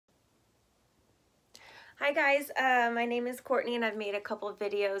Hi guys, my name is Courtney and I've made a couple of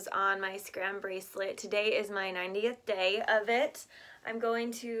videos on my Scram bracelet. Today is my 90th day of it. I'm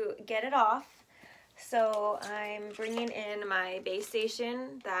going to get it off. So I'm bringing in my base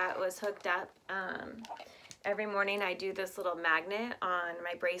station that was hooked up. Every morning I do this little magnet on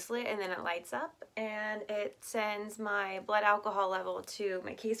my bracelet and then it lights up and it sends my blood alcohol level to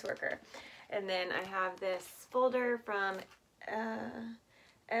my caseworker. And then I have this folder from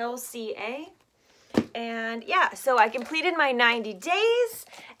LCA. And yeah, so I completed my 90 days.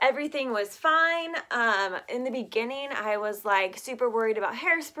 Everything was fine. In the beginning, I was like super worried about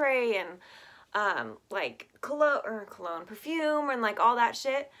hairspray and like cologne, perfume, and like all that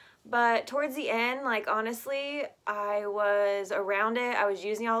shit. But towards the end, like honestly, I was around it. I was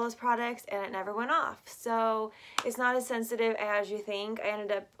using all those products and it never went off. So it's not as sensitive as you think. I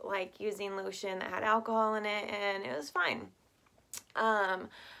ended up like using lotion that had alcohol in it and it was fine.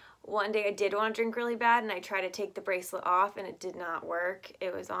 One day I did want to drink really bad and I tried to take the bracelet off and it did not work.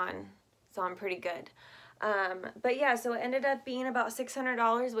 It's on pretty good. But yeah, so it ended up being about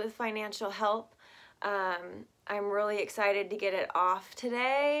 $600 with financial help. I'm really excited to get it off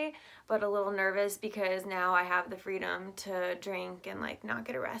today, but a little nervous because now I have the freedom to drink and like not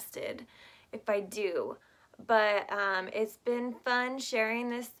get arrested if I do. But it's been fun sharing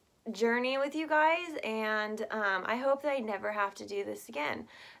this journey with you guys, and I hope that I never have to do this again.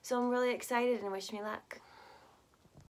 So I'm really excited and wish me luck.